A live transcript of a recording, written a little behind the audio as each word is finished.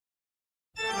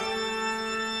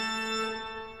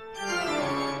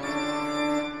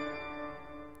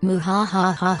Moo ha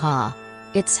ha ha ha.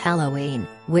 It's Halloween,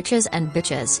 witches and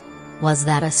bitches. Was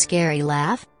that a scary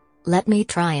laugh? Let me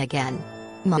try again.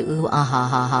 Moo ah ha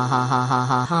ha ha ha ha ha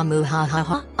ha ha moo ha ha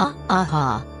ha ah ah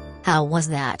ha. How was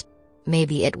that?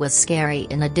 Maybe it was scary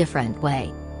in a different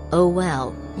way. Oh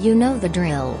well, you know the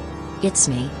drill. It's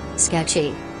me,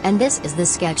 Sketchy, and this is the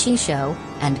Sketchy Show,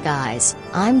 and guys,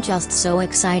 I'm just so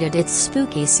excited it's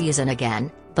spooky season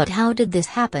again, but how did this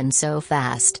happen so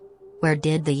fast? Where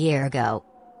did the year go?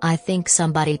 I think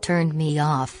somebody turned me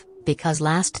off, because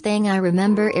last thing I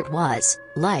remember it was,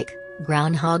 like,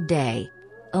 Groundhog Day.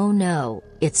 Oh no,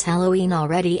 it's Halloween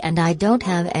already and I don't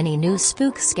have any new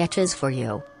spook sketches for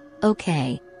you.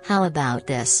 Okay, how about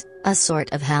this, a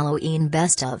sort of Halloween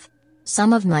best of.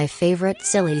 Some of my favorite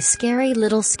silly scary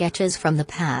little sketches from the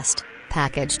past,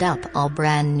 packaged up all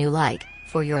brand new like,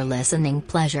 for your listening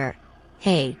pleasure.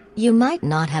 Hey, you might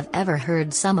not have ever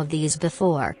heard some of these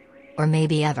before. Or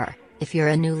maybe ever, if you're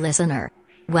a new listener.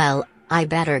 Well, I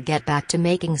better get back to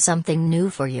making something new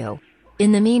for you.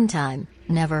 In the meantime,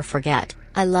 never forget,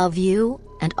 I love you,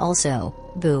 and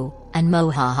also, boo, and mo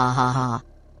ha ha ha ha.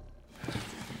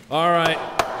 All right.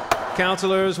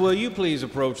 Counselors, will you please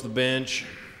approach the bench?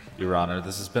 Your Honor,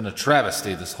 this has been a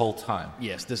travesty this whole time.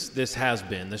 Yes, this has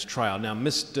been, this trial. Now,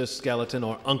 Mr. Skeleton,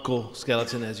 or Uncle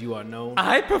Skeleton as you are known.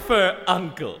 I prefer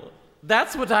Uncle.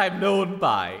 That's what I'm known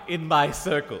by in my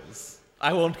circles.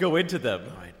 I won't go into them.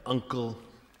 All right,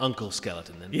 Uncle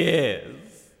Skeleton then. Yes.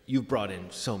 You've brought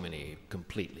in so many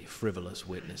completely frivolous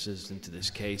witnesses into this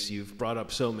case. You've brought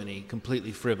up so many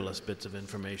completely frivolous bits of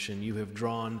information. You have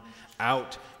drawn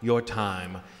out your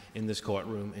time in this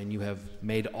courtroom, and you have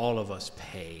made all of us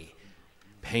pay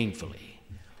painfully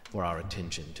for our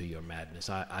attention to your madness.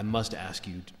 I must ask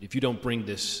you, if you don't bring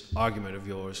this argument of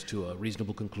yours to a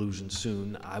reasonable conclusion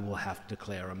soon, I will have to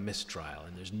declare a mistrial,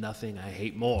 and there's nothing I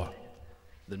hate more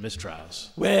than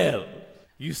mistrials. Well,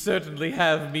 you certainly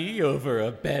have me over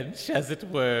a bench, as it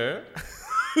were.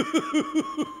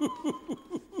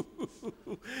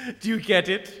 Do you get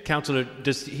it? Counselor,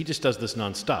 he just does this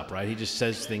nonstop, right? He just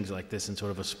says things like this in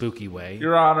sort of a spooky way.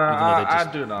 Your Honor, I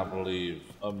do not believe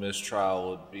a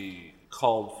mistrial would be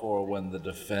called for when the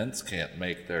defense can't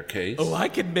make their case. Oh, I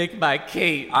can make my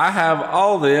case. I have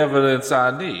all the evidence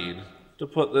I need to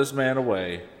put this man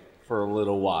away for a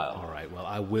little while. All right, well,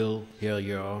 I will hear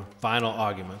your final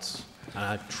arguments, and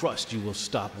I trust you will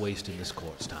stop wasting this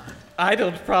court's time. I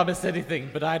don't promise anything,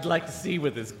 but I'd like to see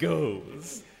where this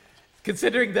goes.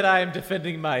 Considering that I am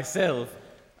defending myself,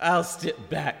 I'll step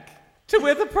back to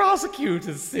where the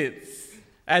prosecutor sits.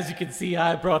 As you can see,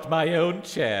 I brought my own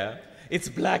chair. It's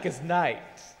black as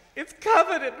night. It's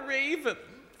covered in ravens.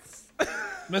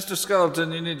 Mr.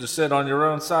 Skeleton, you need to sit on your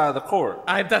own side of the court.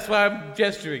 That's what I'm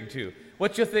gesturing to.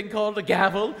 What's your thing called? A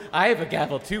gavel? I have a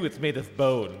gavel, too. It's made of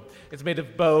bone. It's made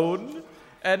of bone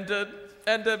and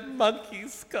a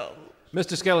monkey's skull.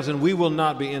 Mr. Skeleton, we will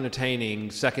not be entertaining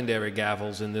secondary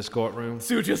gavels in this courtroom.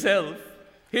 Suit yourself.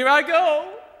 Here I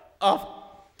go. Off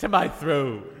to my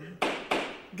throne.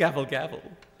 Gavel, gavel.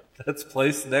 That's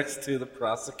placed next to the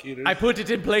prosecutor. I put it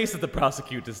in place of the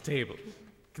prosecutor's table.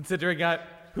 Considering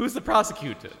who's the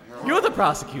prosecutor? You're the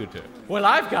prosecutor. Well,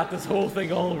 I've got this whole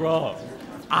thing all wrong.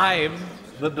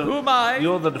 Who am I?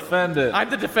 You're the defendant. I'm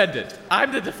the defendant.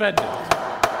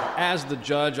 As the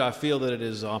judge, I feel that it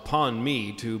is upon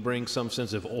me to bring some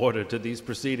sense of order to these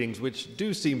proceedings, which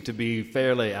do seem to be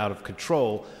fairly out of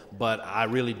control, but I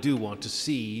really do want to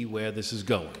see where this is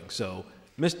going. So,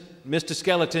 Mr.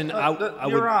 Skeleton,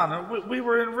 Your Honor, we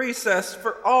were in recess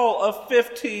for all of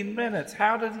 15 minutes.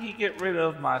 How did he get rid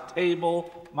of my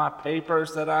table, my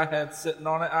papers that I had sitting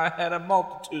on it? I had a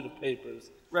multitude of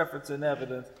papers, referencing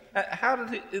evidence. How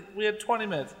did we had 20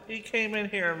 minutes. He came in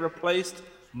here and replaced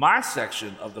my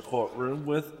section of the courtroom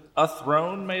with a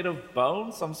throne made of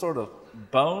bone, some sort of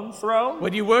bone throne.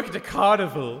 When you work at a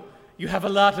carnival, you have a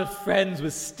lot of friends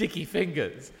with sticky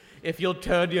fingers. If you'll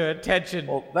turn your attention...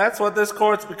 Well, that's what this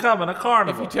court's becoming, a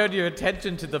carnival. If you turn your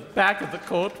attention to the back of the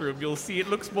courtroom, you'll see it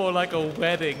looks more like a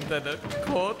wedding than a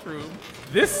courtroom.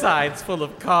 This side's full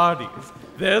of carnies.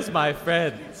 There's my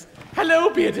friends. Hello,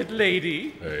 bearded lady.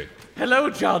 Hey. Hello,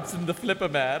 Johnson the Flipper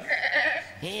Man.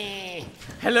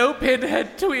 Hello,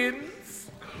 Pinhead Twins.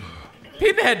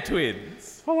 Pinhead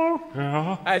Twins. Hello.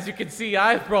 Yeah. As you can see,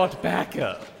 I've brought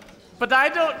backup. But I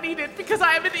don't need it because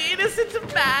I'm an innocent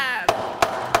man.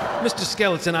 Mr.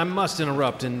 Skeleton, I must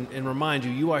interrupt and remind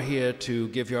you, you are here to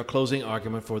give your closing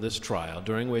argument for this trial,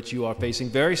 during which you are facing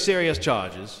very serious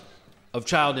charges of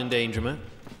child endangerment,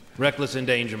 reckless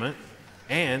endangerment,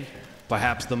 and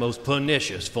perhaps the most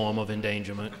pernicious form of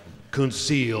endangerment,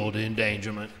 concealed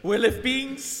endangerment. Well, if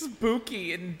being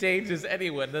spooky endangers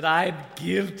anyone that I'm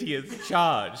guilty as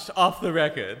charged off the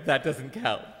record, that doesn't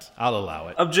count. I'll allow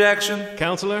it. Objection.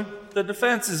 Counselor? The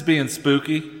defense is being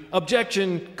spooky.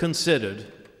 Objection considered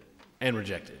and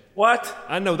rejected. What?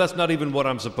 I know that's not even what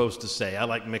I'm supposed to say. I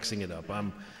like mixing it up.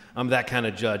 I'm that kind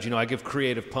of judge. I give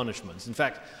creative punishments. In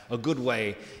fact, a good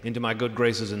way into my good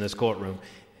graces in this courtroom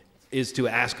is to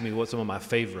ask me what some of my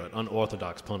favorite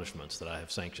unorthodox punishments that I have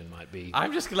sanctioned might be.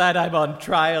 I'm just glad I'm on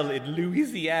trial in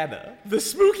Louisiana, the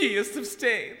spookiest of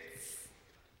states.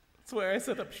 That's where I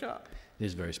set up shop. It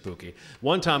is very spooky.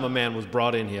 One time a man was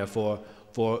brought in here for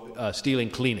stealing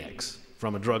Kleenex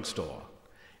from a drugstore,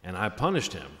 and I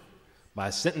punished him by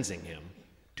sentencing him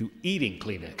to eating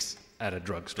Kleenex at a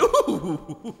drugstore.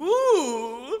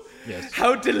 Ooh! Yes.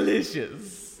 How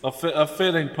delicious. A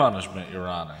fitting punishment, Your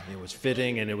Honor. It was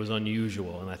fitting and it was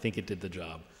unusual, and I think it did the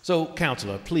job. So,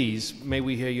 Counselor, please, may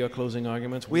we hear your closing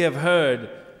arguments? We have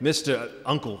heard Mr.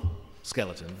 Uncle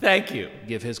Skeleton Thank you.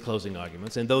 give his closing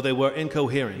arguments, and though they were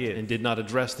incoherent Yes. and did not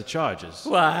address the charges,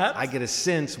 What? I get a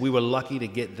sense we were lucky to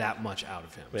get that much out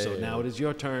of him. So Well. now it is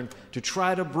your turn to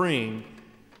try to bring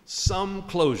some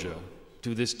closure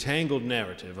to this tangled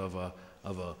narrative of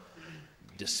a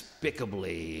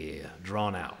despicably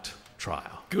drawn-out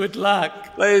trial. Good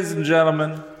luck. Ladies and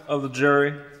gentlemen of the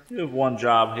jury, you have one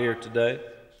job here today,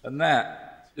 and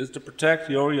that is to protect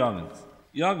your young'uns.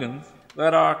 Young'uns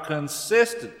that are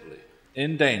consistently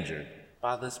endangered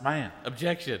by this man.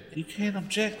 Objection. You can't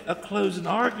object a closing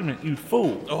argument, you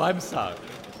fool. Oh, I'm sorry.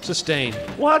 Sustained.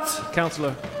 What?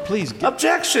 Counselor, please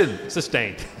Objection!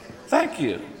 Sustained. Thank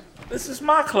you. This is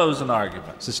my closing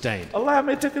argument. Sustained. Allow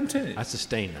me to continue. I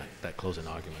sustain that closing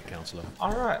argument, Counselor.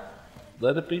 All right.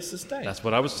 Let it be sustained. That's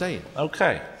what I was saying.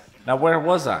 Okay. Now, where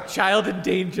was I? Child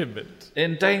endangerment.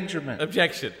 Endangerment.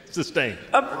 Objection. Sustained.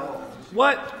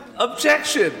 What?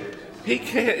 Objection! He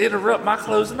can't interrupt my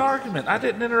closing argument. I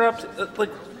didn't interrupt.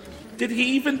 Did he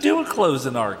even do a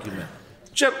closing argument?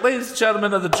 Ladies and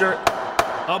gentlemen of the jury.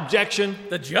 Objection.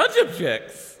 The judge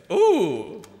objects.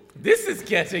 Ooh, this is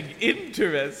getting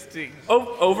interesting.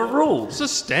 Overruled.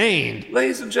 Sustained.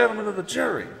 Ladies and gentlemen of the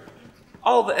jury,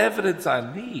 all the evidence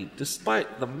I need,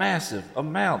 despite the massive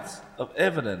amounts of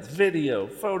evidence, video,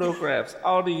 photographs,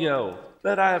 audio,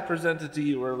 that I have presented to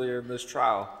you earlier in this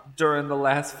trial during the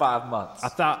last 5 months. I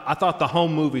thought the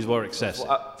home movies were excessive,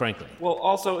 frankly. Well,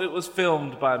 also, it was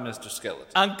filmed by Mr. Skeleton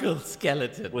Uncle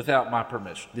Skeleton. without my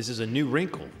permission. This is a new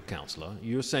wrinkle, Counselor.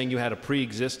 You're saying you had a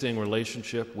pre-existing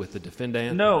relationship with the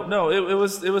defendant? No, it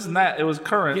was not. It was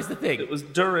current. Here's the thing. It was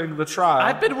during the trial.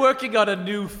 I've been working on a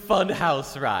new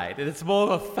funhouse ride, and it's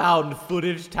more of a found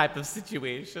footage type of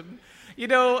situation.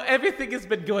 Everything has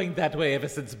been going that way ever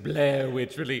since Blair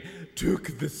Witch really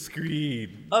took the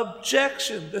screen.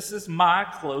 Objection! This is my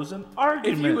closing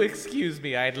argument. If you excuse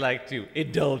me, I'd like to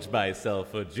indulge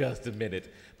myself for just a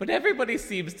minute. But everybody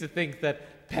seems to think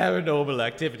that paranormal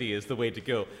activity is the way to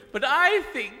go. But I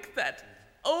think that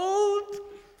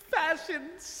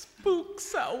old-fashioned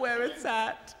spooks are where it's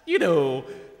at.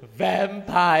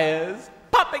 Vampires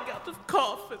popping out of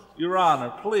coffins. Your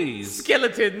Honor, please.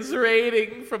 Skeletons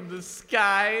raining from the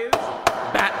skies.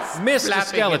 Bats Mr. flapping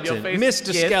Skeleton, in your face.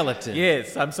 Mr. Yes, Skeleton.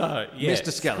 Yes, I'm sorry. Yes,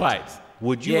 Mr. Skeleton, quite.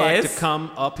 would you like to Yes?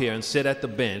 come up here and sit at the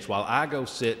bench while I go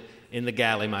sit in the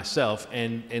galley myself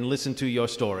and listen to your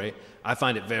story? I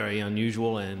find it very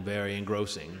unusual and very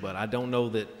engrossing, but I don't know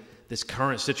that this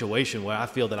current situation where I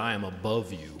feel that I am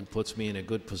above you puts me in a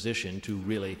good position to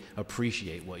really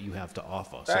appreciate what you have to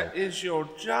offer. That is your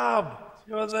job.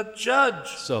 You're the judge.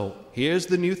 So here's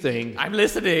the new thing. I'm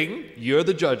listening. You're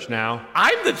the judge now.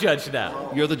 I'm the judge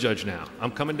now. You're the judge now.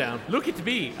 I'm coming down. Look at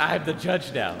me. I'm the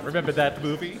judge now. Remember that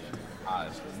movie?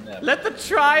 I've never. Let the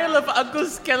trial of Uncle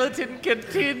Skeleton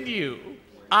continue.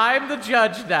 I'm the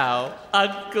judge now,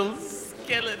 Uncle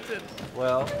Skeleton.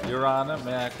 Well, Your Honor,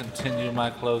 may I continue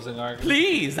my closing argument?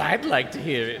 Please, I'd like to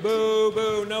hear it. Boo,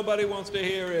 boo. Nobody wants to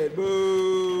hear it.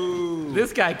 Boo.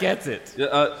 This guy gets it.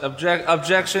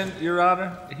 Objection, Your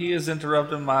Honor. He is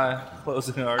interrupting my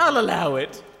closing argument. I'll allow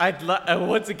it.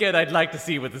 Once again, I'd like to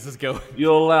see where this is going.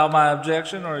 You'll allow my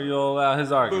objection, or you'll allow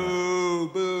his argument? Boo,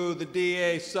 boo. The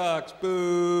DA sucks.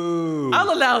 Boo.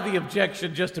 I'll allow the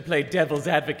objection just to play devil's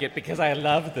advocate because I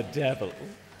love the devil.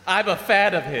 I'm a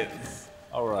fan of his.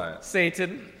 All right.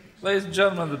 Satan. Ladies and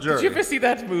gentlemen of the jury. Did you ever see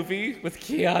that movie with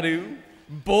Keanu?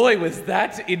 Boy, was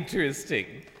that interesting.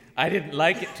 I didn't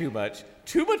like it too much.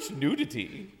 Too much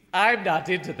nudity. I'm not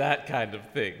into that kind of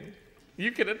thing.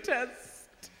 You can attest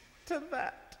to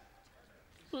that,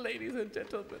 ladies and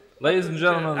gentlemen. Ladies and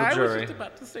gentlemen of the I jury. was just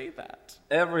about to say that.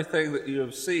 Everything that you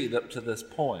have seen up to this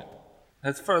point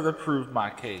has further proved my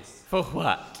case. For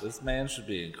what? This man should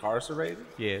be incarcerated.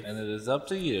 Yes. And it is up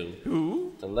to you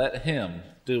Who? to let him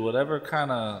do whatever kind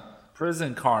of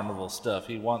prison carnival stuff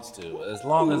he wants to, as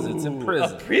long as it's in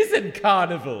prison. A prison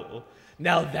carnival.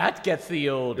 Now that gets the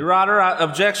old... Your Honor,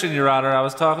 objection, Your Honor. I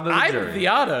was talking to the jury. I'm the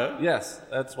honor. Yes,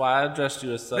 that's why I addressed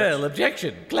you as such. Well,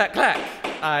 objection. Clack, clack.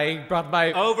 I brought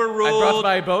my... Overruled. I brought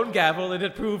my bone gavel and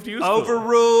it proved useful.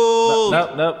 Overruled.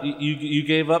 Nope. You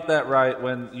gave up that right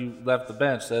when you left the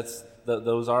bench.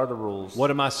 Those are the rules. What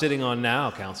am I sitting on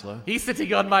now, Counselor? He's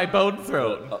sitting on my bone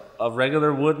throne. A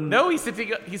regular wooden... No, he's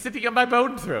sitting on my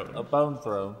bone throne. A bone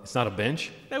throne. It's not a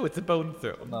bench? No, it's a bone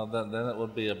throne. No, then it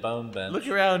would be a bone bench. Look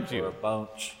around Or a you.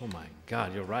 bunch. Oh my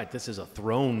God, you're right. This is a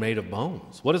throne made of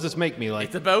bones. What does this make me, like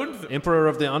It's a bone throne. Emperor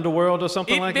of the Underworld or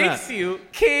something like It makes that? you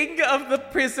king of the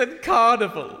prison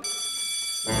carnival.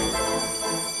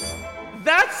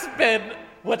 That's been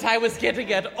what I was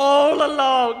getting at all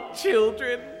along,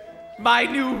 children. My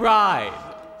new ride,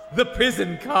 the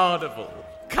prison carnival.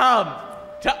 Come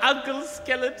to Uncle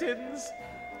Skeleton's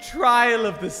trial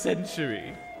of the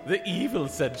century, the evil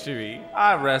century,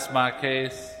 I rest my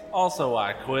case. Also,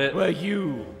 I quit. where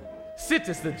you sit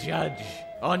as the judge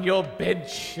on your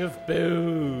bench of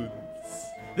bones.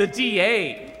 The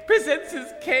DA presents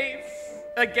his case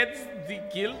against the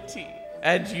guilty,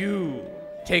 and you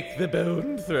take the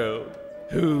bone throne.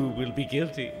 Who will be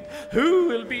guilty? Who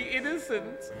will be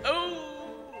innocent? Oh,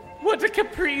 what a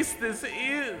caprice this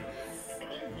is!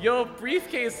 Your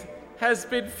briefcase has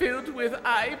been filled with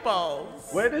eyeballs.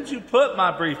 Where did you put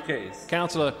my briefcase?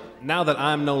 Counselor, now that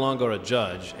I'm no longer a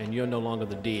judge and you're no longer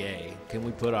the DA, can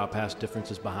we put our past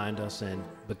differences behind us and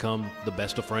become the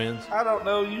best of friends? I don't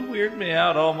know. You weird me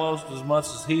out almost as much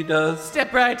as he does.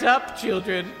 Step right up,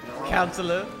 children.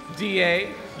 Counselor,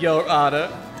 DA, Your Honor,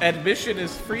 admission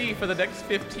is free for the next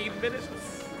 15 minutes.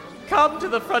 Come to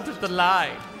the front of the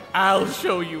line. I'll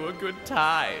show you a good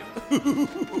time.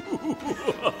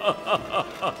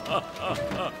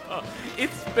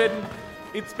 It's been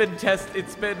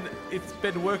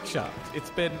workshopped. It's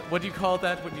been, what do you call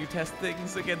that when you test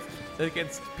things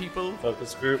against people?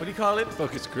 Focus group. What do you call it?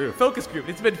 Focus group. Focus group.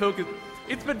 It's been focus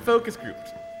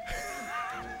grouped.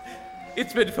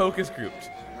 It's been focus grouped.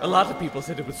 A lot of people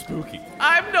said it was spooky.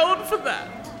 I'm known for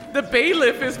that. The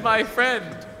bailiff is my friend.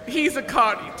 He's a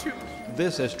carny too.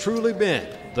 This has truly been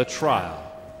the trial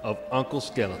of Uncle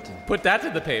Skeleton. Put that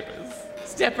in the papers.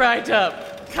 Step right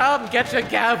up. Come get your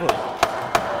gavel.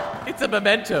 It's a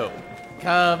memento.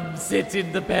 Come sit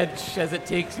in the bench as it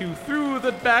takes you through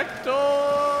the back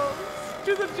doors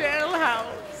to the jailhouse.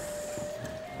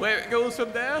 Where it goes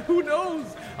from there, who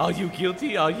knows? Are you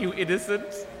guilty? Are you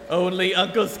innocent? Only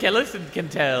Uncle Skeleton can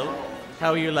tell.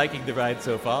 How are you liking the ride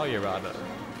so far, Your Honor?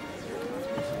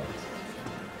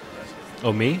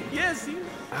 Oh, me? Yes, you.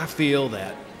 I feel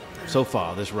that so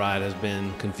far this ride has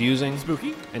been confusing,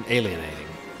 Spooky? and alienating,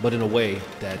 but in a way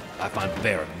that I find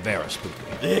very, very spooky.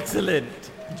 Excellent.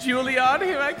 Julian,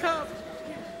 here I come.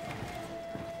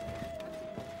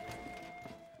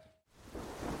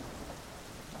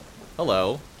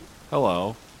 Hello.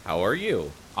 Hello. How are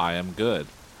you? I am good.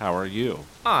 How are you?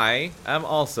 I am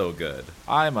also good.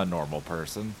 I'm a normal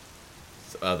person.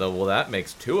 Well, that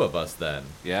makes two of us then.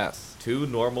 Yes. Two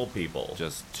normal people.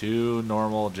 Just two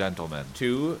normal gentlemen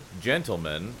Two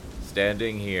gentlemen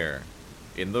standing here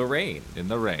in the rain. in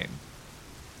the rain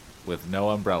with no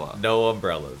umbrella. No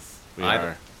umbrellas. We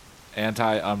are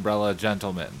anti-umbrella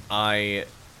gentlemen. I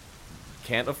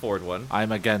can't afford one.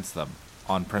 I'm against them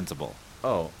on principle.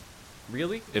 Oh,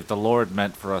 really? If the Lord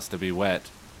meant for us to be wet,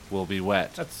 we'll be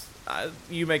wet. That's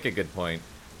you make a good point.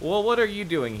 Well, what are you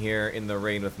doing here in the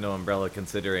rain with no umbrella,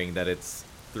 considering that it's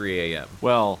 3 a.m.?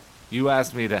 Well, you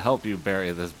asked me to help you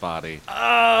bury this body.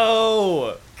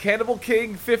 Oh, Cannibal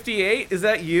King 58, is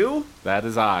that you? That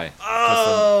is I.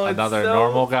 Oh, Just another it's so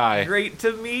normal guy. Great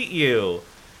to meet you.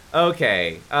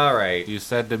 Okay, all right. You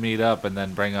said to meet up and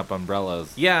then bring up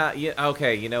umbrellas. Yeah,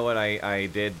 okay, you know what, I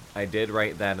did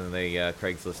write that in the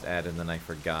Craigslist ad, and then I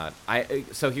forgot.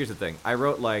 So here's the thing, I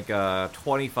wrote like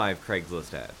 25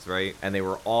 Craigslist ads, right? And they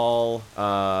were all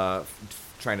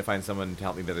trying to find someone to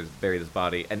help me bury this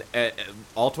body, and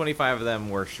all 25 of them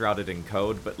were shrouded in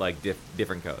code, but like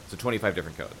different codes, so 25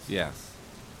 different codes. Yes.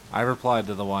 I replied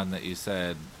to the one that you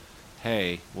said,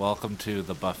 hey, welcome to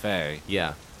the buffet.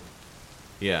 Yeah.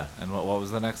 And what was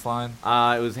the next line?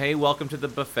 It was, hey, welcome to the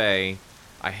buffet.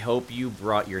 I hope you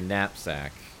brought your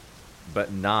knapsack,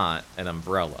 but not an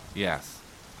umbrella. Yes.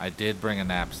 I did bring a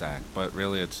knapsack, but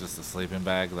really it's just a sleeping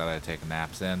bag that I take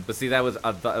naps in. But see, that was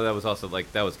also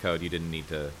like, that was code. You didn't need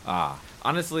to. Ah.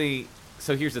 Honestly,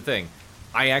 so here's the thing.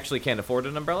 I actually can't afford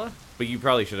an umbrella, but you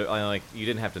probably should have, you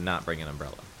didn't have to not bring an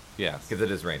umbrella. Yes. Because it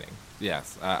is raining.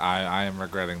 Yes. I am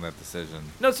regretting that decision.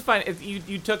 No, it's fine.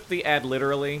 You took the ad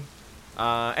literally.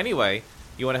 Anyway,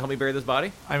 you want to help me bury this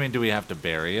body? I mean, do we have to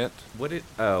bury it?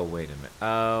 Oh, wait a minute.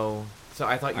 Oh, so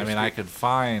I thought I could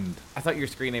find... I thought your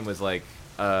screen name was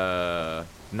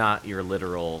not your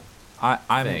literal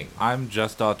thing. I'm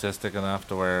just autistic enough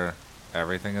to where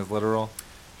everything is literal.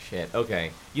 Shit,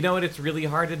 okay. You know what? It's really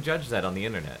hard to judge that on the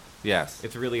internet. Yes.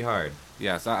 It's really hard.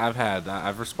 Yes,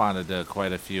 I've responded to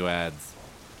quite a few ads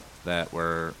that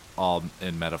were all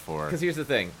in metaphor. Because here's the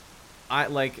thing.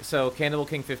 So Cannibal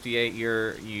King 58,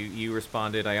 you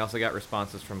responded. I also got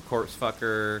responses from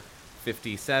Corpsefucker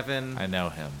 57. I know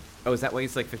him. Oh, is that why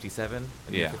he's like 57?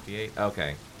 And Yeah. you're 58?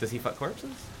 Okay. Does he fuck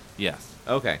corpses? Yes.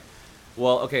 Okay.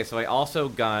 Well, okay, so I also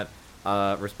got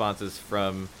responses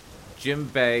from Jim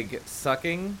Bag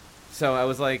Sucking. So I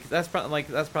was like, that's probably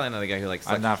another guy who like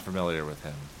sucks. I'm not familiar with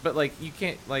him. But like, you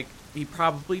can't, like, he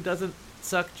probably doesn't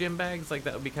suck gym bags. Like,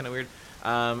 that would be kind of weird.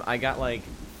 I got like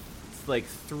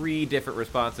 3 different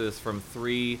responses from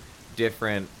 3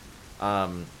 different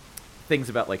things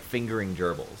about like fingering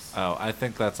gerbils. Oh, I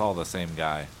think that's all the same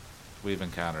guy. We've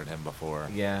encountered him before.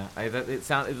 Yeah, it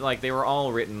sounded like they were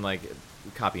all written like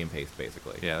copy and paste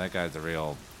basically. Yeah, that guy's a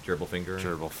real gerbil finger.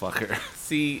 gerbil fucker.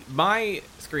 See, my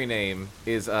screen name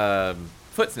is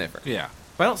Foot Sniffer. Yeah.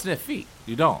 But I don't sniff feet.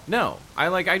 You don't? No, I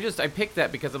picked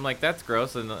that because I'm like, that's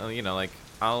gross, and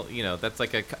that's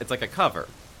like it's like a cover,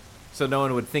 so no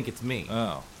one would think it's me.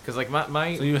 Oh. Because like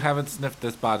my So you haven't sniffed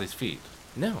this body's feet?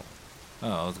 No.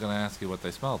 Oh, I was gonna ask you what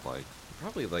they smelled like.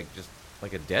 Probably like just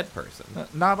like a dead person.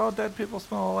 Not all dead people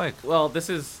smell alike. Well, I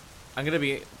was gonna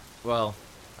be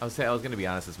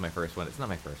honest. It's my first one. It's not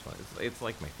my first one. It's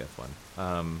like my 5th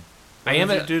one. What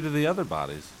did you do to the other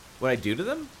bodies? What I do to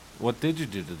them? What did you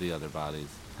do to the other bodies?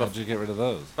 How did you get rid of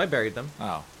those? I buried them.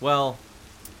 Oh. Well,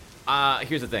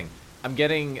 here's the thing. I'm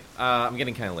getting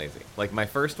kind of lazy. Like my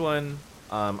first one,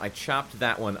 I chopped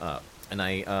that one up, and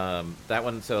that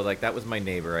one. So like that was my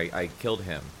neighbor. I killed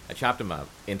him. I chopped him up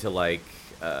into like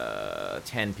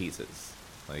 10 pieces,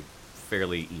 like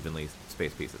fairly evenly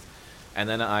spaced pieces, and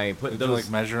then I put Did those. you like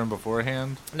measure them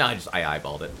beforehand? No, I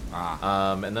eyeballed it.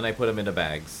 And then I put them into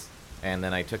bags, and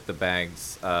then I took the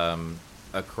bags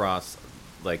across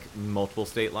like multiple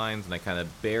state lines, and I kind of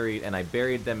buried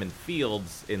them in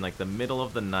fields in like the middle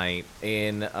of the night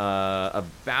in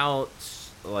about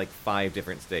like 5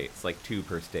 different states, like 2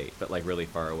 per state, but like really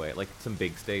far away, like some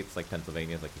big states, like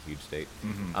Pennsylvania is like a huge state.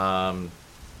 Mm-hmm.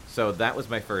 So that was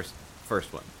my first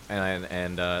one, and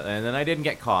then I didn't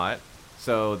get caught.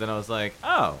 So then I was like,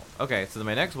 oh, okay. So then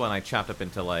my next one I chopped up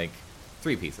into like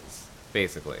 3 pieces,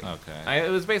 basically. Okay. It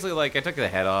was basically like I took the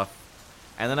head off,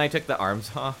 and then I took the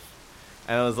arms off,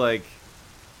 and I was like,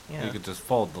 yeah. You could just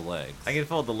fold the legs. I could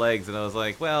fold the legs, and I was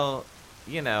like, well,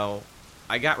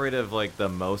 I got rid of like the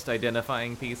most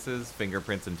identifying pieces,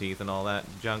 fingerprints and teeth and all that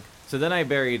junk. So then I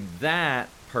buried that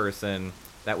person.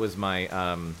 That was my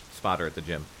spotter at the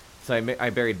gym. So I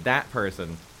buried that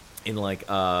person in like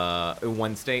in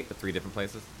one state, but 3 different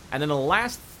places. And then the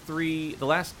last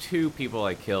 2 people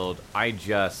I killed, I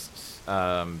just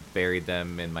buried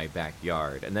them in my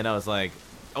backyard. And then I was like,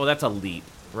 oh, that's a leap,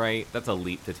 right? That's a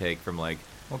leap to take from like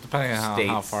Well, depending on states,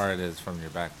 how far it is from your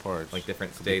back porch. like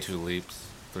different Could be states. 2 leaps,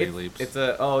 3 leaps. It's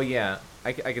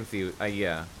I can see,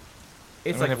 yeah.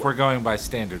 It's I mean, if we're going by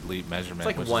standard leap measurement, it's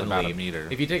like which one is about leap. a meter.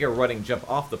 If you take a running jump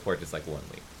off the porch, it's like 1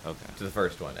 leap. Okay. To the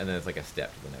first one, and then it's like a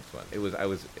step to the next one.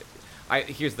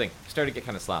 Here's the thing. Started to get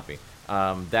kind of sloppy.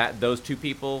 Those 2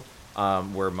 people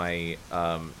were my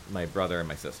brother and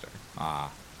my sister.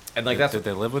 And like Did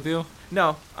they live with you?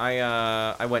 No,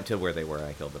 I went to where they were.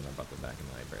 I killed them. I brought them back, and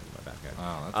I buried them in my backyard.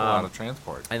 Oh, that's a lot of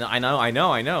transport. I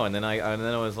know. And then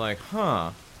I was like,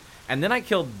 huh. And then I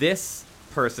killed this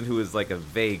person who was like a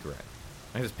vagrant.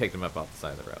 I just picked him up off the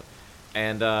side of the road.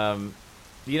 And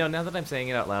now that I'm saying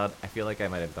it out loud, I feel like I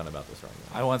might have gone about this wrong.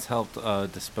 I once helped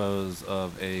dispose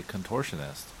of a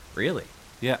contortionist. Really?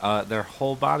 Yeah, their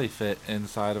whole body fit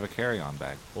inside of a carry-on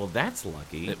bag. Well, that's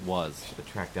lucky. It was. Should have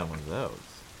tracked down one of those.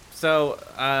 So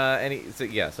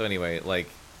anyway, like,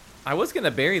 I was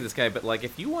gonna bury this guy, but like,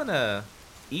 if you wanna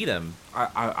eat him,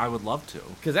 I would love to.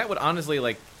 Because that would honestly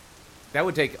that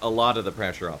would take a lot of the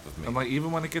pressure off of me. And like,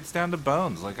 even when it gets down to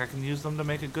bones, like I can use them to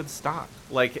make a good stock.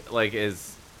 Like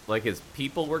his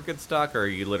people were good stock, or are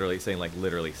you literally saying like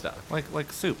literally stock?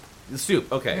 Like soup. The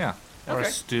soup, okay. Yeah. Or Okay.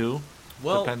 a stew.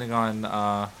 Well, depending on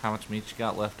how much meat you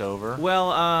got left over.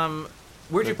 Well,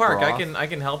 where'd you The park? broth. I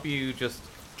can help you just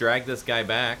drag this guy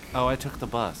back. Oh, I took the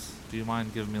bus. Do you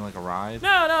mind giving me like a ride?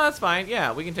 No, that's fine.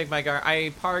 Yeah, we can take my car.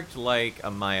 I parked like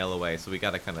a mile away, so we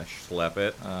gotta kind of schlep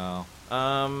it. Oh.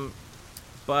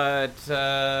 But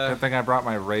Good thing I brought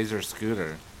my Razor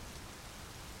scooter.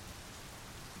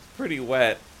 it's pretty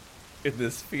wet in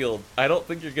this field. I don't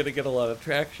think you're gonna get a lot of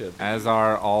traction. As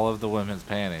are all of the women's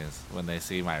panties when they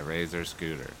see my Razor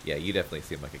scooter. Yeah, you definitely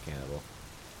seem like a cannibal.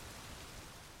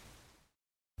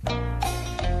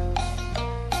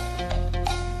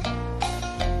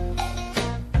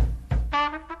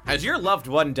 Has your loved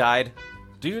one died?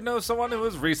 Do you know someone who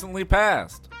has recently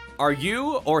passed? Are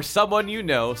you or someone you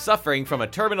know suffering from a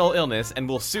terminal illness and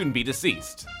will soon be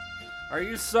deceased? Are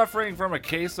you suffering from a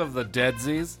case of the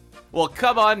deadsies? Well,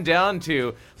 come on down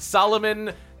to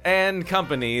Solomon and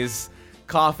Company's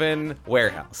Coffin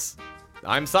Warehouse.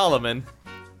 I'm Solomon.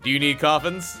 Do you need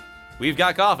coffins? We've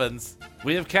got coffins.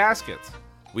 We have caskets.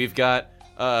 We've got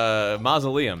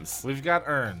mausoleums. We've got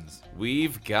urns.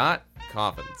 We've got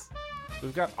coffins.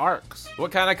 We've got arcs.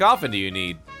 What kind of coffin do you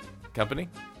need? Company?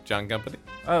 John Company?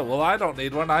 Oh, well, I don't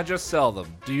need one. I just sell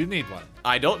them. Do you need one?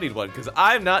 I don't need one because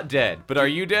I'm not dead. But are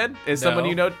you dead? Is someone No.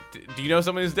 you know? Do you know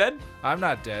someone who's dead? I'm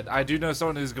not dead. I do know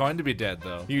someone who's going to be dead,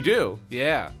 though. You do?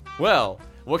 Yeah. Well,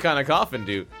 what kind of coffin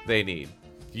do they need?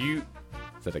 Is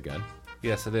that a gun?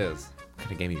 Yes, it is. What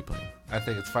kind of game are you playing? I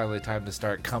think it's finally time to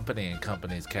start Company and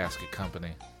Company's Casket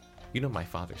Company. You know my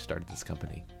father started this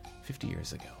company 50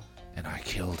 years ago. And I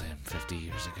killed him 50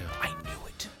 years ago. I knew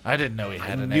it. I didn't know he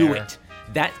had I an knew heir. it.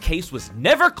 That case was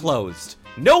never closed.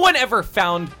 No one ever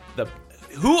found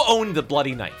who owned the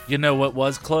bloody knife. You know what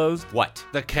was closed? What?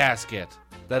 The casket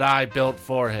that I built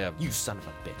for him. You son of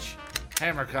a bitch.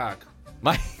 Hammercock.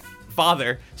 My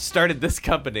father started this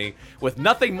company with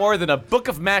nothing more than a book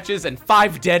of matches and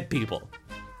 5 dead people.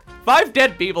 5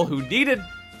 dead people who needed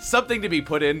something to be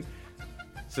put in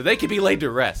so they could be laid to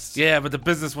rest. Yeah, but the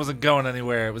business wasn't going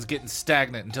anywhere. It was getting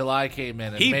stagnant until I came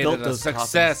in and made it a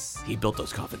success. He built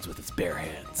those coffins with his bare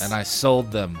hands. And I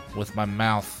sold them with my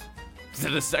mouth. Is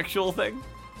it a sexual thing?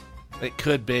 It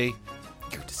could be.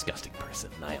 You're a disgusting person,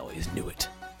 and I always knew it.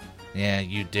 Yeah,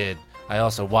 you did. I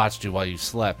also watched you while you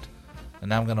slept. And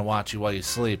now I'm going to watch you while you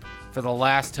sleep for the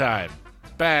last time.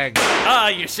 Bang. Ah,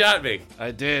 you shot me.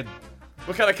 I did.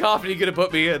 What kind of coffin are you going to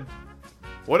put me in?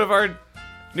 One of our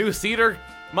new cedar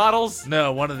models?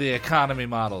 No, one of the economy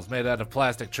models made out of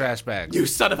plastic trash bags. You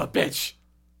son of a bitch.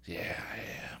 Yeah, I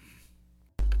am.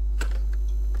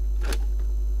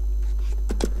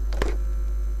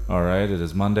 All right, it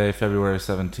is Monday, February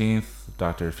 17th.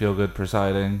 Dr. Feelgood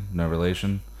presiding, no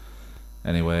relation.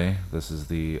 Anyway, this is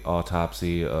the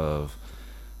autopsy of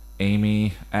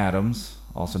Amy Adams,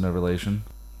 also no relation.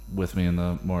 With me in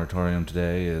the moratorium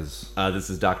today is... This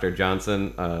is Dr.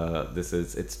 Johnson. It's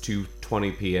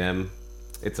 2:20 p.m.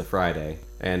 It's a Friday.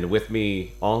 And with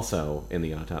me also in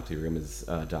the autopsy room is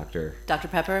Dr.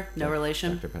 Pepper, no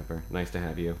relation. Dr. Pepper. Nice to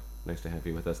have you. Nice to have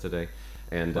you with us today.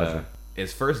 And Pleasure.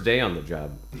 his first day on the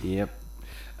job. Yep.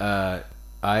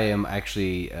 I am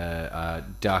actually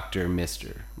Dr.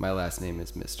 Mister. My last name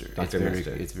is Mister. Dr.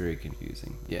 Mister. It's very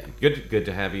confusing. Yeah. Good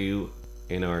to have you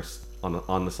in our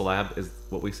on the slab is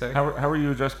what we say. How were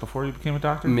you addressed before you became a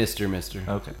doctor? Mister.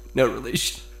 Okay. No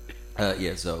relation. I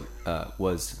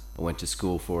went to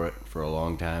school for it for a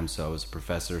long time, so I was a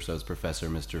professor. So I was Professor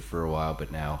Mister for a while,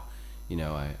 but now,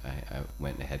 I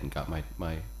went ahead and got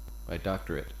my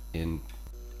doctorate in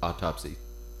autopsy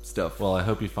stuff. Well, I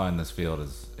hope you find this field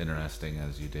as interesting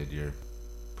as you did your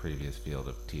previous field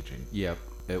of teaching. Yep,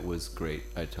 it was great.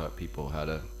 I taught people how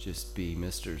to just be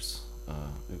misters.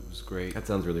 It was great. That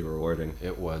sounds really rewarding.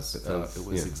 It was. It sounds- It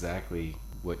was yeah. exactly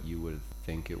what you would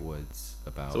think it was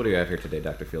about. So what do you have here today,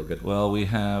 Dr. Feelgood? Well, we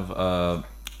have a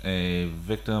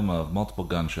victim of multiple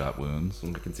gunshot wounds.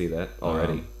 I can see that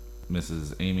already.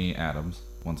 Mrs. Amy Adams.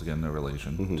 Once again, no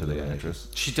relation to the no relation. actress.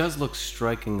 She does look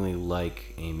strikingly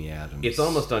like Amy Adams. It's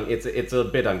almost it's a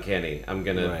bit uncanny. I'm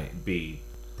gonna Right. be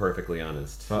perfectly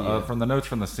honest. From the notes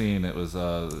from the scene, it was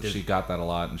she got that a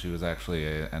lot, and she was actually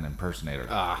an impersonator.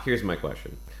 Here's my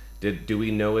question. Do we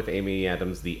know if Amy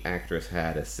Adams, the actress,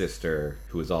 had a sister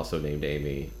who was also named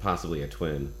Amy, possibly a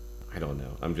twin? I don't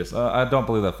know. I'm just... I don't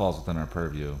believe that falls within our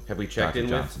purview. Have we checked Dr. in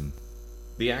Johnson.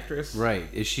 with the actress? Right.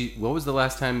 Is she? What was the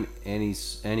last time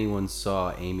anyone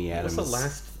saw Amy Adams What was the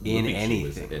last in movie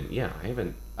anything? she was in? Yeah, I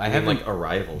haven't... I haven't- like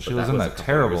Arrival. She but was that in a that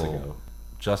couple years terrible ago.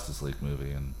 Justice League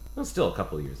movie, and Well, still a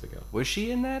couple of years ago. Was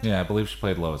she in that? yeah, I believe she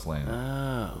played Lois Lane.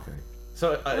 Oh. Okay.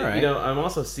 So, right. I'm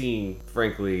also seeing,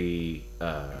 frankly,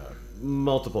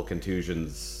 multiple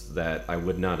contusions that I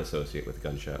would not associate with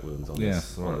gunshot wounds on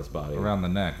Yes, this body. around the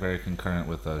neck, very concurrent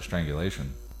with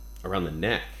strangulation. Around the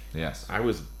neck. Yes. I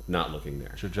was not looking there.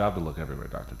 It's your job to look everywhere,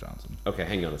 Dr. Johnson. Okay,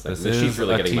 hang on a second. This She's is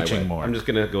really a getting my teaching way. more. I'm just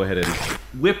gonna go ahead and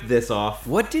whip this off.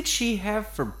 What did she have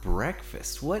for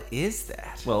breakfast? What is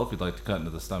that? Well, if you'd like to cut into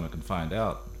the stomach and find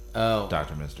out, Oh.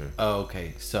 Dr. Mister. Oh,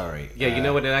 okay. Sorry. Yeah, you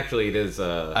know what? It is.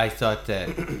 I thought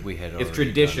that we had already It's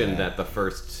tradition done that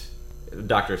the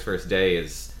doctor's first day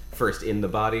is first in the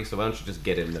body. So why don't you just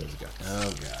get in those guts?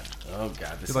 Oh god. Oh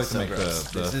god. This You'd like is to so make gross.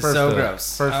 the This is first, so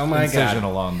gross. first Oh my incision god.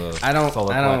 along the I don't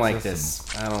solar like plexus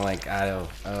this. I don't like.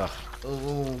 Ugh. Oh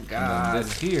And then god.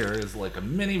 this here is like a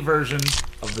mini version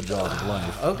of the jaws of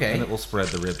life. Okay. And it will spread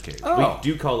the rib cage. Oh. We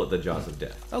do call it the jaws of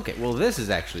death. Okay. Well, this is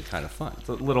actually kind of fun. It's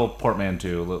a little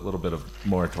portmanteau, a little bit of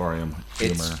moratorium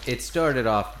humor. It started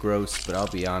off gross, but I'll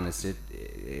be honest,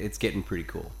 it's getting pretty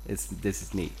cool. This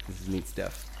is neat. This is neat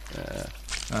stuff.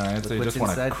 All right, so you what's just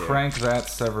want to inside there. crank that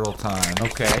several times.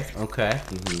 Okay.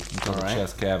 Until All the right.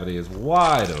 chest cavity is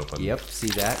wide open. Yep. See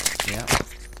that? Yeah.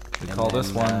 We And call this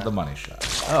then, one the money shot.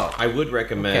 Oh. I would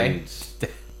recommend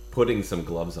putting some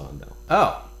gloves on,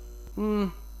 though.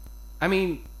 Oh. I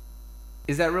mean,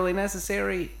 is that really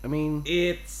necessary? I mean,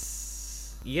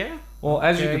 Yeah. Well,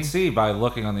 as you Okay. can see by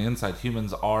looking on the inside,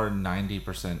 humans are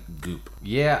 90% goop.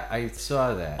 yeah, I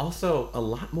saw that. Also, a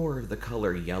lot more of the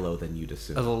color yellow than you'd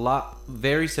assume. I was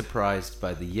very surprised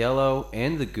by the yellow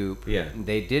and the goop. Yeah.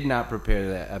 They did not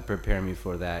prepare me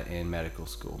for that in medical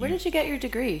school. Where did you get your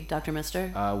degree, Dr. Mister?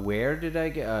 Where did I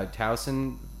get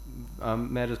Towson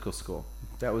Medical School?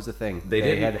 That was the thing. They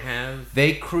didn't have.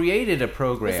 They created a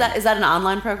program. Is that an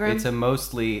online program? It's a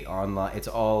mostly online. It's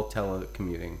all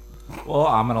telecommuting. Well,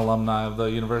 I'm an alumni of the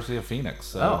University of Phoenix.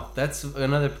 So Oh, that's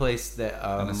another place that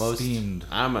an most. esteemed.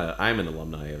 I'm an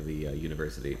alumni of the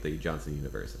university, the Johnson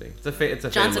University. It's a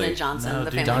Johnson family. and Johnson, No,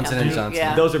 the dude, family Johnson company. and Johnson.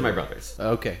 Yeah. Those are my brothers.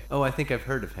 Okay. Oh, I think I've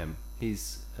heard of him.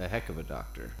 He's a heck of a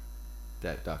doctor.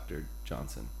 That Dr.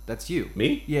 Johnson. That's you.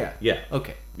 Me? Yeah. Yeah.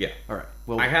 Okay. Yeah. All right.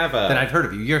 Well, I have Then I've heard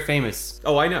of you. You're famous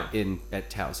Oh, I know.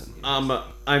 at Towson.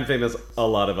 I'm famous a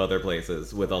lot of other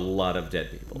places with a lot of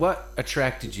dead people. What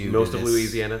attracted you? Most to of this?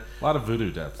 Louisiana. A lot of voodoo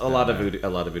deaths. A lot of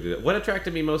voodoo. What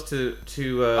attracted me most to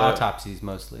Autopsies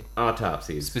mostly.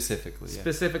 autopsies? Specifically. Yeah.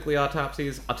 Specifically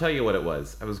autopsies. I'll tell you what it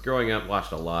was. I was growing up,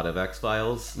 watched a lot of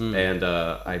X-Files, and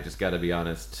I just got to be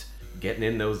honest, getting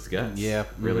in those guts Yeah.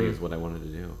 really is what I wanted to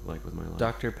do, like with my life.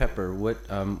 Dr. Pepper, what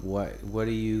are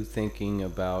you thinking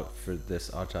about for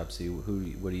this autopsy?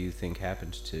 What do you think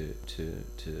happened to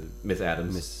Miss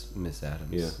Adams. Miss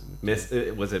Adams? Yeah. Miss.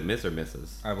 Was it Miss or Mrs.?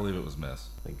 I believe it was Miss.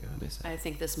 Thank God. Miss I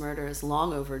think this murder is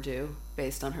long overdue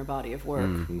based on her body of work.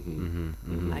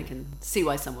 I can see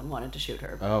why someone wanted to shoot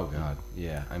her. Oh God,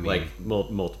 yeah. I mean, Like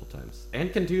multiple times.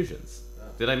 And contusions.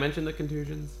 Did I mention the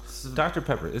contusions? So, Dr.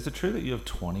 Pepper, is it true that you have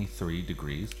 23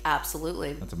 degrees?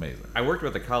 Absolutely. That's amazing. I worked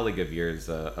with a colleague of yours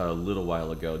a little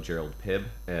while ago, Gerald Pibb,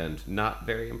 and not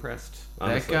very impressed.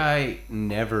 Honestly. that guy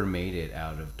never made it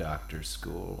out of doctor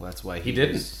school. That's why he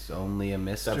didn't. was only a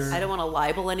mister. I don't want to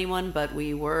libel anyone, but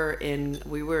we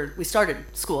started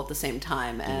school at the same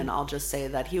time, and I'll just say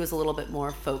that he was a little bit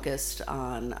more focused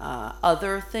on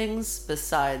other things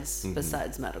besides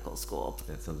medical school.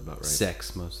 That sounds about right.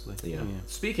 Sex mostly. Yeah.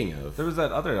 Speaking of, There was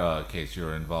that other case you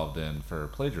were involved in for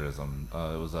plagiarism.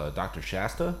 It was Dr.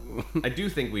 Shasta. I do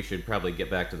think we should probably get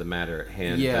back to the matter at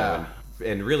hand, Yeah. though,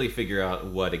 and really figure out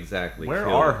what exactly. Where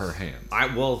killed are us. her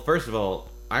hands? Well, first of all,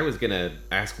 I was gonna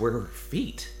ask where her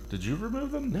feet. Did you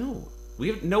remove them? No,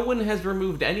 no one has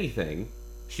removed anything.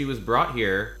 She was brought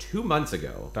here 2 months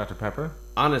ago. Dr. Pepper?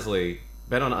 Honestly,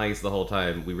 been on ice the whole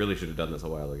time. We really should have done this a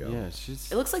while ago. Yeah,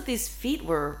 she's. It looks like these feet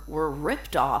were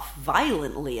ripped off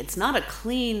violently. It's not a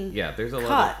clean Yeah, there's a cut.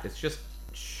 lot of. It's just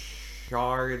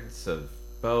shards of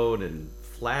bone and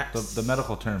flax. The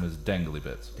medical term is dangly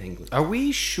bits. Dangly. Are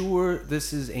we sure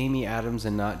this is Amy Adams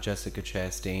and not Jessica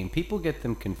Chastain? People get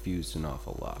them confused an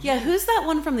awful lot. Yeah, who's that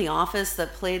one from The Office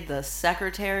that played the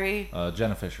secretary?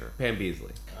 Jenna Fisher. Pam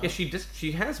Beasley. Yeah,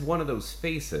 she has one of those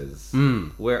faces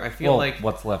where I feel Well, like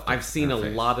what's left of I've seen her a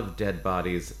face. lot of dead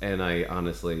bodies, and I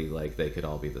honestly like they could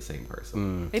all be the same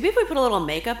person. Maybe if we put a little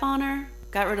makeup on her,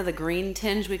 got rid of the green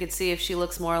tinge, we could see if she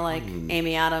looks more like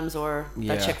Amy Adams or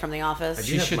Yeah. that chick from The Office. I do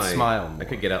She have should smile I more.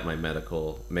 could get out my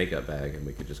medical makeup bag, and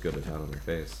we could just go to town on her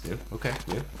face. Yeah. Okay.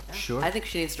 Yeah. Sure. I think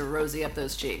she needs to rosy up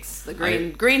those cheeks. The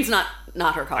green's not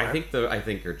her color. I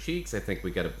think her cheeks. I think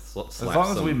we got to slap As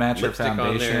long as we match her lipstick on there.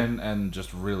 foundation and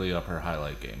just really up her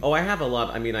highlight game. Oh, I have a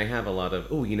lot. I mean, I have a lot of.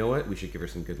 Oh, you know what? We should give her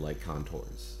some good like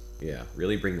contours. Yeah,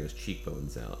 really bring those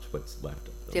cheekbones out. What's left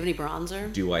of them. Do you have any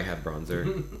bronzer? Do I have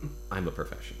bronzer? I'm a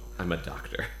professional. I'm a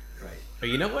doctor. Right. But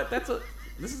you know what? This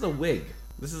is a wig.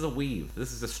 This is a weave.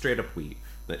 This is a straight up weave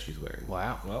that she's wearing.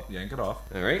 Wow. Well, yank it off.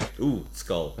 All right. Ooh,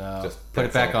 skull. Put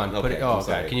it back on. Okay, Oh, I'm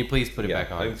sorry. God. Can you please put it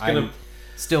back on? I'm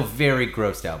still very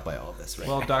grossed out by all this right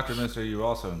Well, now. Dr. Mister, you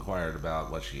also inquired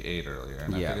about what she ate earlier,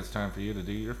 and I think it's time for you to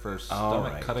do your first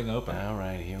stomach cutting open. All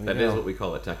right, here we go. That is what we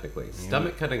call it technically.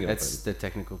 Stomach cutting open. That's the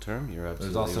technical term. You're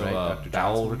absolutely There's also right, a Dr.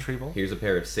 bowel Johnson. retrieval. Here's a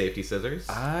pair of safety scissors.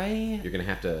 You're going to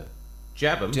have to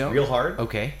jab them real hard.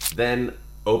 Okay. Then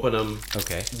open them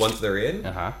once they're in,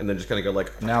 and then just kind of go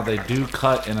like... Now, they do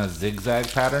cut in a zigzag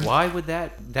pattern. Why would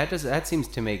that seems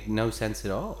to make no sense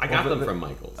at all. I got them from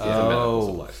Michael's. It's a medical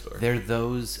supply store. They're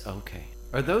those, okay.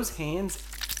 Are those hands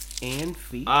and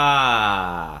feet?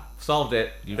 Solved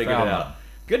it. You Figured found it out. them.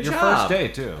 Good Your job. first day,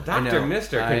 too. Dr.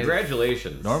 Mister,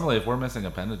 congratulations. Normally, if we're missing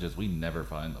appendages, we never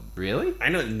find them. Really? I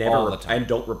know, All the time. and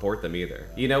don't report them either.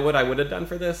 You know what I would have done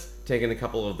for this? Taken a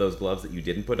couple of those gloves that you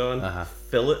didn't put on,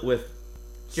 fill it with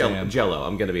Jello.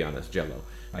 I'm gonna be honest, Jello,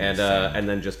 and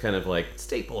then just kind of like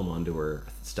staple them onto her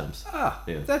stumps.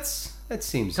 Yeah. That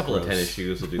seems a couple gross. of tennis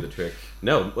shoes will do the trick.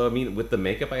 No, well, I mean with the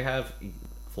makeup I have,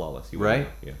 flawless. You Right?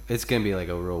 wouldn't know. Yeah. It's gonna be like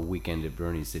a real Weekend at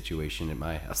Bernie's situation at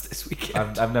my house this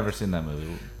weekend. I've never seen that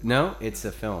movie. No, it's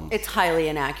a film. It's highly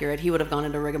inaccurate. He would have gone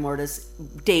into rigor mortis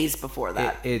days before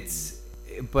that.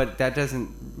 But that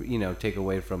doesn't, take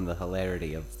away from the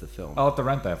hilarity of the film. I'll have to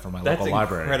rent that from my local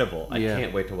library. That's incredible. I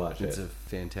can't wait to watch it. It's a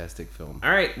fantastic film.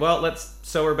 All right, well, let's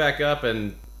sew her back up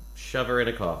and shove her in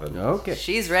a coffin. Okay.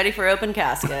 She's ready for open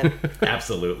casket.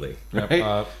 Absolutely.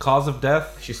 Yep. Cause of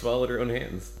death? She swallowed her own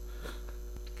hands.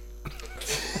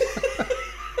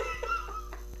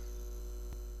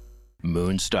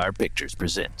 Moonstar Pictures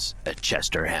presents a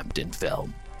Chester Hampton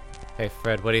film. Hey,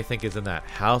 Fred, what do you think is in that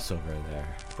house over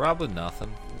there? Probably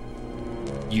nothing.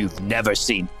 You've never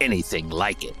seen anything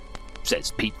like it,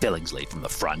 says Pete Billingsley from the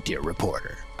Frontier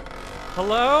Reporter.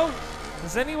 Hello?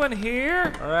 Is anyone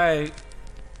here? All right.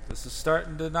 This is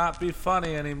starting to not be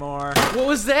funny anymore. What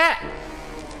was that?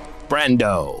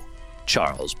 Brando.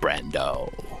 Charles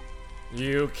Brando.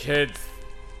 You kids,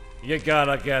 you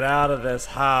gotta get out of this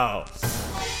house.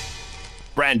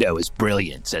 Brando is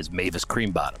brilliant, says Mavis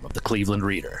Creambottom of the Cleveland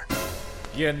Reader.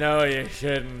 You know you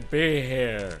shouldn't be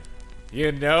here.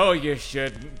 You know you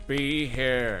shouldn't be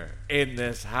here in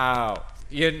this house.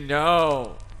 You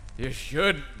know you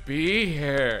shouldn't be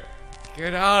here.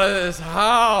 Get out of this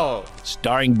house.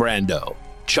 Starring Brando,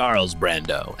 Charles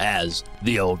Brando, as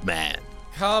the old man.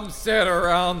 Come sit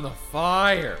around the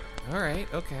fire. All right,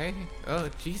 okay. Oh,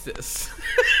 Jesus.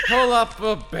 Pull up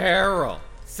a barrel.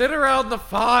 Sit around the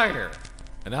fire.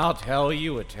 And I'll tell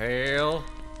you a tale.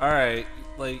 Alright,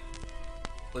 like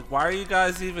why are you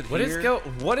guys even here?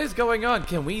 What is going on?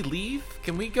 Can we leave?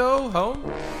 Can we go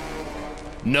home?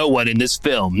 No one in this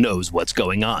film knows what's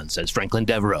going on, says Franklin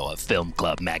Devereaux of Film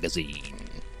Club magazine.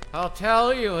 I'll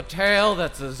tell you a tale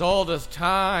that's as old as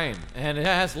time, and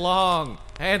as long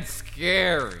and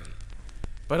scary.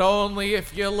 But only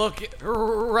if you look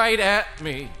right at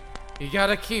me. You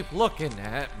gotta keep looking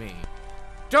at me.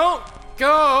 Don't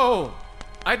go!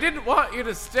 I didn't want you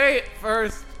to stay at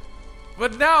first,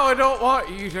 but now I don't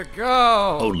want you to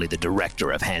go. Only the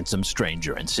director of Handsome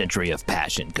Stranger and Century of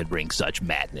Passion could bring such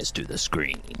madness to the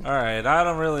screen. Alright, I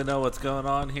don't really know what's going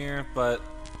on here, but,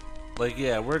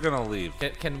 we're gonna leave.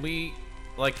 Can we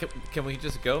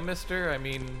just go, mister?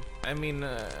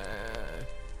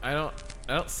 I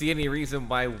don't see any reason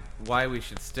why we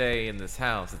should stay in this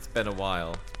house. It's been a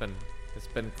while. It's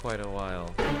been quite a while.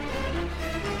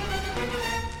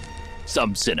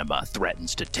 Some cinema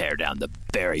threatens to tear down the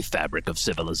very fabric of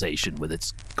civilization with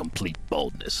its complete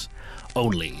boldness.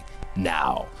 Only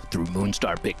now, through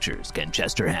Moonstar Pictures, can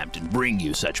Chester Hampton bring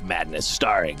you such madness,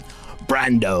 starring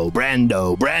Brando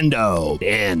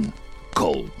in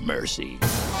Cold Mercy.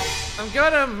 I'm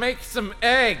gonna make some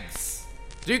eggs.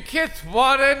 Do kids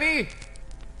want any?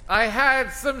 I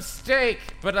had some steak,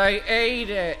 but I ate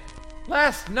it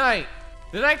last night.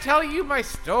 Did I tell you my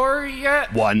story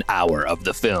yet? 1 hour of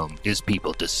the film is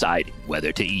people deciding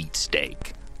whether to eat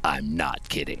steak. I'm not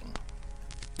kidding.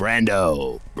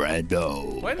 Brando.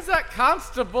 When's that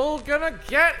constable gonna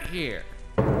get here?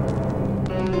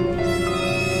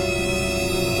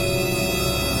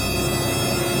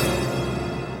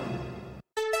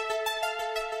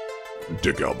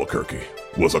 Dick Albequerque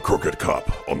was a crooked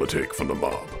cop on the take from the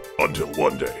mob until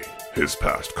one day his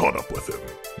past caught up with him.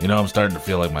 I'm starting to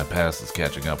feel like my past is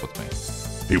catching up with me.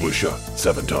 He was shot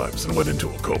 7 times and went into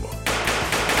a coma.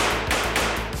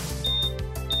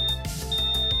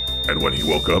 And when he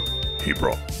woke up, he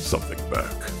brought something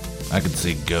back. I can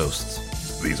see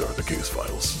ghosts. These are the case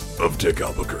files of Dick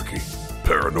Albequerque,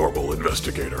 paranormal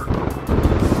investigator.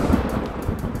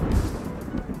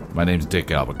 My name's Dick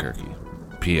Albequerque,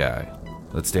 PI.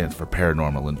 That stands for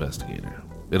Paranormal Investigator.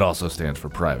 It also stands for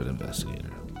Private Investigator.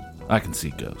 I can see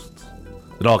ghosts.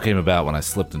 It all came about when I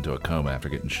slipped into a coma after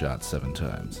getting shot 7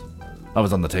 times. I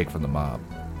was on the take from the mob,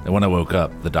 and when I woke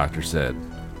up, the doctor said,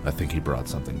 I think he brought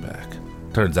something back.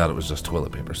 Turns out it was just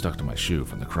toilet paper stuck to my shoe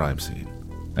from the crime scene.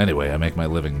 Anyway, I make my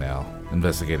living now,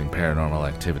 investigating paranormal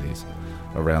activities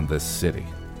around this city.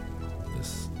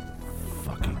 This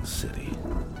fucking city.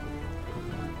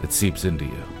 It seeps into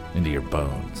you, into your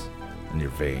bones, and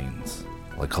your veins,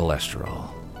 like cholesterol.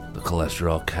 The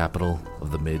cholesterol capital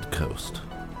of the mid-coast.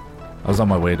 I was on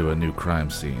my way to a new crime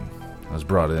scene. I was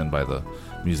brought in by the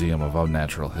Museum of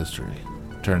Unnatural History.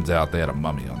 Turns out they had a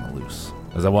mummy on the loose.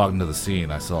 As I walked into the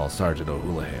scene, I saw Sergeant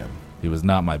O'Houlihan. He was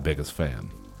not my biggest fan,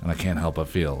 and I can't help but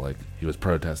feel like he was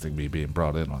protesting me being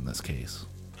brought in on this case.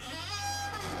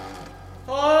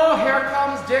 Oh, here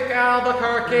comes Dick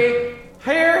Albequerque.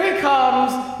 Here he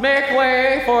comes. Make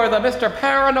way for the Mr.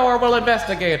 Paranormal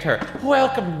Investigator.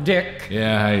 Welcome, Dick.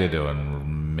 Yeah, how you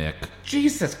doing, Mick?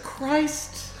 Jesus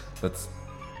Christ.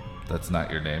 That's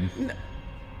not your name?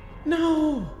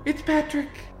 No, it's Patrick.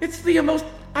 It's the most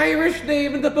Irish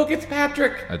name in the book. It's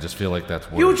Patrick. I just feel like that's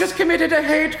worse. You just committed a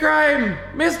hate crime,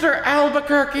 Mr.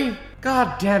 Albequerque.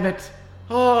 God damn it.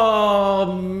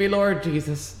 Oh, me Lord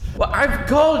Jesus. Well, I've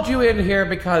called you in here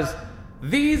because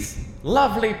these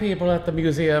lovely people at the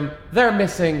museum, they're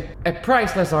missing a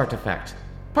priceless artifact.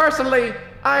 Personally,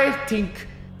 I think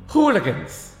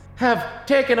hooligans have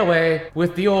taken away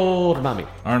with the old mummy.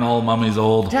 Aren't all mummies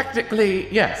old?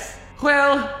 Technically, yes.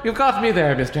 Well, you've got me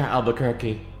there, Mr.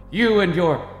 Albequerque. You and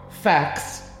your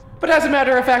facts. But as a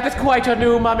matter of fact, it's quite a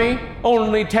new mummy.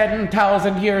 Only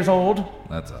 10,000 years old.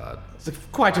 That's odd. There's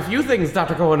quite a few things that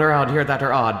are going around here that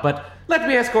are odd, but let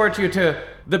me escort you to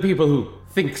the people who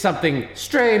think something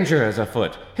stranger is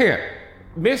afoot. Here,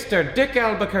 Mr. Dick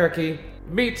Albequerque,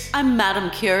 meet... I'm Madam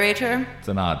Curator. It's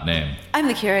an odd name. I'm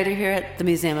the curator here at the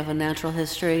Museum of Unnatural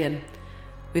History, and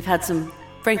we've had some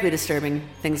frankly disturbing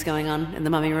things going on in the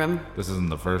mummy room. This isn't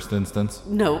the first instance?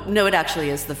 No, it actually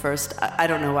is the first. I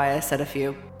don't know why I said a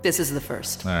few. This is the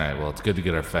first. All right, well, it's good to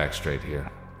get our facts straight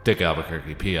here. Dick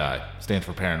Albequerque, PI, stands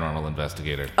for Paranormal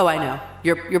Investigator. Oh, I know.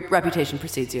 Your reputation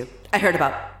precedes you. I heard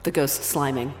about the ghost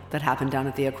sliming that happened down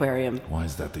at the aquarium. Why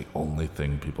is that the only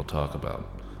thing people talk about?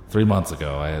 3 months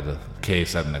ago, I had a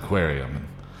case at an aquarium, and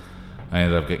I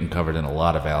ended up getting covered in a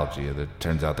lot of algae. It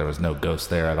turns out there was no ghost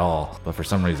there at all, but for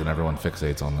some reason everyone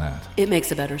fixates on that. It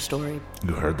makes a better story.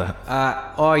 You heard that?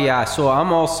 Oh yeah, so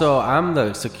I'm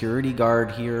the security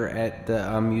guard here at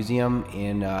the museum,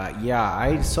 and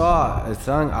I saw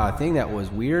a thing that was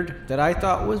weird, that I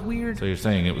thought was weird. So you're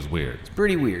saying it was weird? It's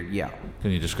pretty weird, yeah.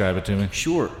 Can you describe it to me?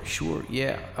 Sure,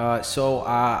 yeah.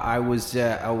 I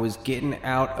was getting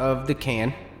out of the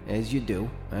can, as you do,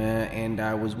 and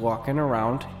I was walking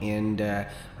around, and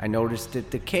I noticed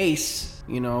that the case,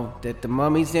 that the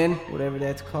mummy's in, whatever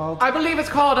that's called. I believe it's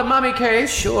called a mummy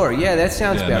case. Sure, yeah, that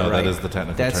sounds about right. That is the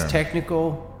technical term. That's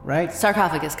technical, right?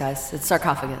 Sarcophagus, guys. It's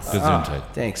sarcophagus. Good zoom tight.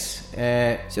 Thanks.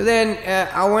 So then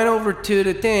I went over to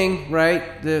the thing,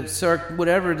 right? The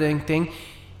whatever thing,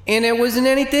 and there wasn't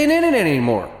anything in it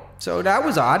anymore. So that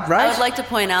was odd, right? I would like to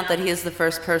point out that he is the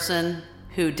first person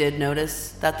who did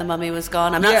notice that the mummy was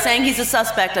gone. I'm not saying he's a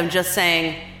suspect. I'm just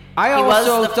saying he was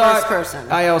the first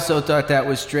person. I also thought that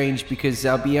was strange because,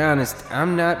 I'll be honest,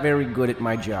 I'm not very good at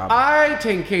my job. I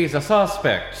think he's a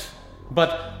suspect.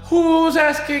 But who's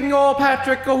asking old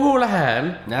Patrick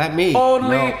O'Houlihan? Not me.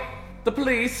 Only the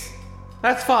police.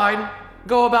 That's fine.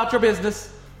 Go about your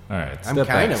business. All right, I'm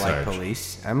kind of like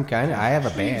police. I have a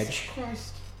badge. Christ.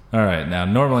 All right, now,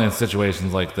 normally in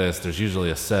situations like this, there's usually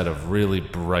a set of really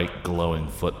bright, glowing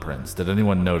footprints. Did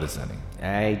anyone notice any?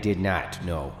 I did not,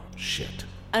 no. Shit.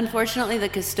 Unfortunately, the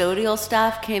custodial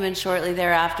staff came in shortly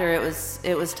thereafter. It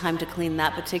was time to clean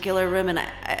that particular room, and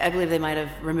I believe they might have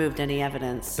removed any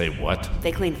evidence. They what?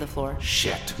 They cleaned the floor.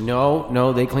 Shit.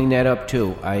 No, they cleaned that up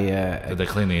too. Did they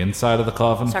clean the inside of the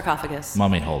coffin? Sarcophagus.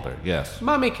 Mummy holder, yes.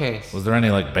 Mummy case. Was there any,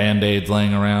 Band-Aids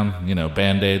laying around?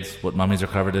 Band-Aids, what mummies are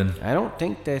covered in? I don't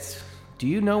think that's... Do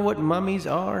you know what mummies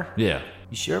are? Yeah.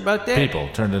 You sure about that? People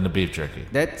turned into beef jerky.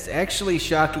 That's actually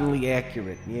shockingly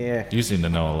accurate, yeah. You seem to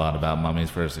know a lot about mummies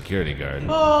for a security guard.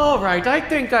 All right, I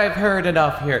think I've heard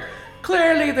enough here.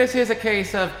 Clearly, this is a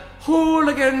case of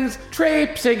hooligans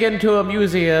traipsing into a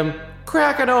museum,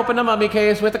 cracking open a mummy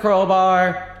case with a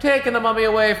crowbar, taking the mummy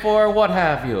away for what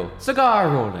have you. Cigar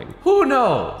rolling. Who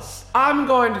knows? I'm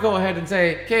going to go ahead and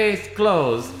say case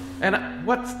closed. And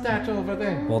what's that over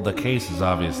there? Well, the case is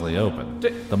obviously open.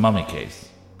 The mummy case.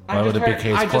 Why would it be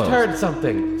case closed? I just heard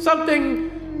something.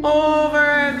 Something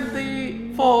over in the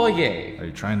foyer. Are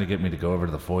you trying to get me to go over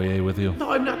to the foyer with you?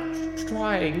 No, I'm not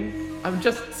trying. I'm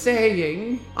just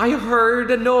saying. I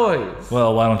heard a noise.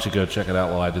 Well, why don't you go check it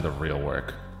out while I do the real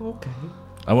work? Okay.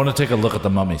 I want to take a look at the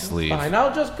mummy sleeve. Fine,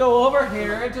 I'll just go over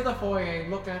here into the foyer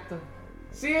and look at the...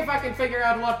 See if I can figure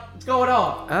out what's going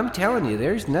on. I'm telling you,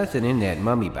 there's nothing in that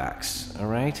mummy box, all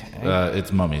right?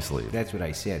 It's mummy sleeve. That's what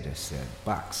I said, this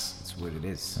box. That's what it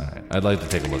is. All right, I'd like to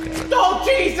take a look at it. Oh,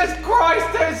 Jesus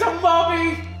Christ, there's a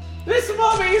mummy! This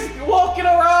mummy's walking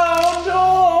around!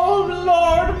 Oh,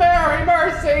 Lord, Mary,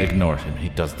 mercy! Ignore him. He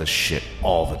does this shit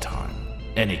all the time.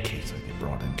 Any case I get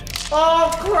brought into.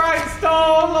 Oh, Christ,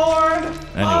 oh, Lord!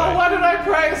 Anyway. Oh, why did I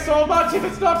pray so much if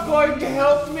it's not going to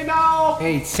help me now?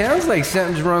 Hey, it sounds like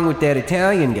something's wrong with that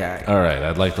Italian guy. All right,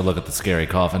 I'd like to look at the scary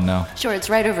coffin now. Sure, it's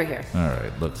right over here. All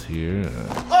right, looks here.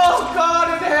 Oh, God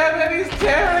in heaven, he's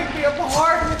tearing me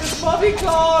apart with his mummy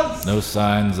claws! No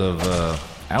signs of,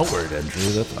 outward entry.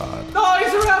 That's odd. No,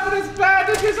 he's wrapping his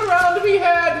bandages around me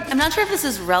head! I'm not sure if this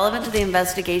is relevant to the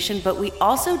investigation, but we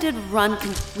also did run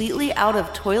completely out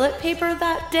of toilet paper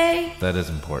that day. That is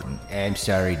important. I'm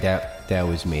sorry, that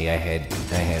was me. I had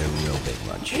a real big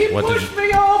lunch. He What did pushed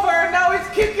me over, and now he's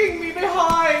kicking me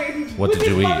behind! What with did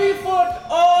you his eat? mummy foot!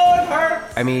 Oh, it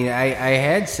hurts! I mean, I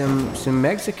had some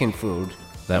Mexican food.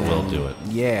 That will do it.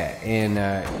 Yeah, and,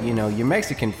 your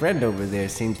Mexican friend over there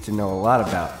seems to know a lot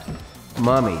about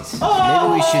mummies. Maybe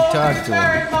we should talk to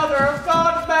Mary, him. Mother of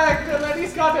God, Magdalene,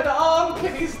 he's got an ankh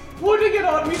and he's putting it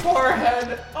on me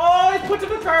forehead. Oh, he's putting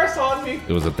a curse on me.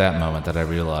 It was at that moment that I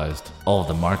realized all of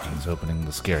the markings opening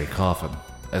the scary coffin,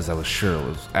 as I was sure it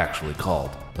was actually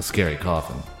called, a scary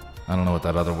coffin. I don't know what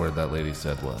that other word that lady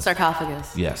said was.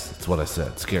 Sarcophagus. Yes, that's what I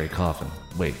said, scary coffin.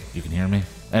 Wait, you can hear me?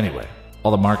 Anyway,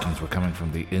 all the markings were coming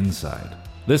from the inside.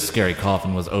 This scary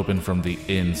coffin was opened from the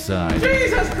inside.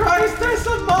 Jesus Christ, there's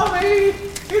a mummy!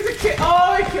 He's a kid.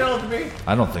 Oh, he killed me.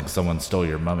 I don't think someone stole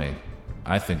your mummy.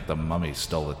 I think the mummy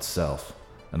stole itself.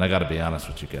 And I gotta be honest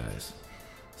with you guys.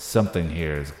 Something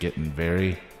here is getting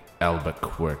very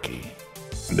Albequerque.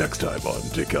 Next time on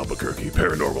Dick Albequerque,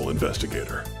 Paranormal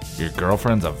Investigator. Your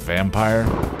girlfriend's a vampire?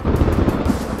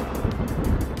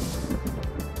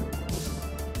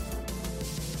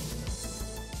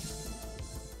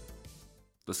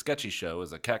 The Sketchy Show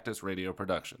is a Cactus Radio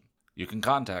production. You can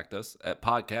contact us at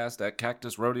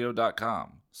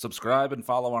podcast@cactusrodeo.com. Subscribe and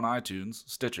follow on iTunes,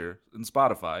 Stitcher, and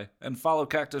Spotify, and follow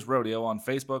Cactus Rodeo on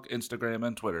Facebook, Instagram,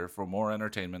 and Twitter for more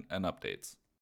entertainment and updates.